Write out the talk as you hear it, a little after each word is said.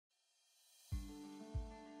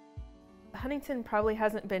Huntington probably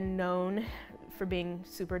hasn't been known for being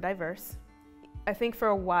super diverse. I think for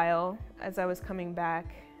a while, as I was coming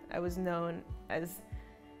back, I was known as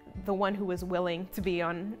the one who was willing to be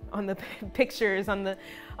on the pictures, on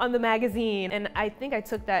the magazine. And I think I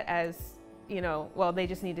took that as, well, they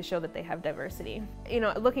just need to show that they have diversity.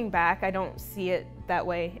 Looking back, I don't see it that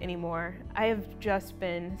way anymore. I have just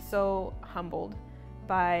been so humbled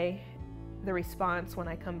by the response when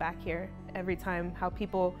I come back here. Every time how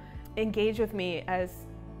people engage with me as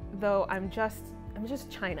though I'm just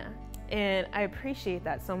Chynna. And I appreciate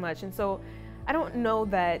that so much. And so I don't know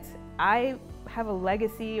that I have a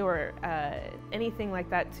legacy or anything like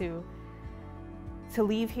that to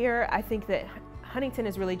leave here. I think that Huntington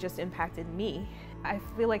has really just impacted me. I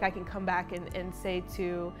feel like I can come back and say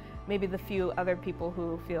to maybe the few other people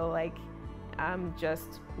who feel like I'm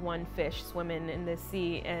just one fish swimming in this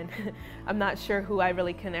sea and I'm not sure who I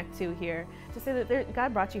really connect to here, to say that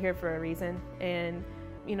God brought you here for a reason. And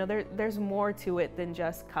there's more to it than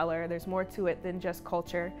just color. There's more to it than just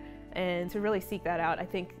culture. And to really seek that out,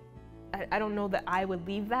 I don't know that I would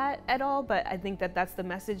leave that at all, but I think that that's the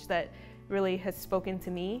message that really has spoken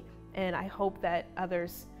to me. And I hope that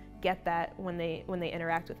others get that when they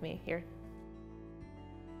interact with me here.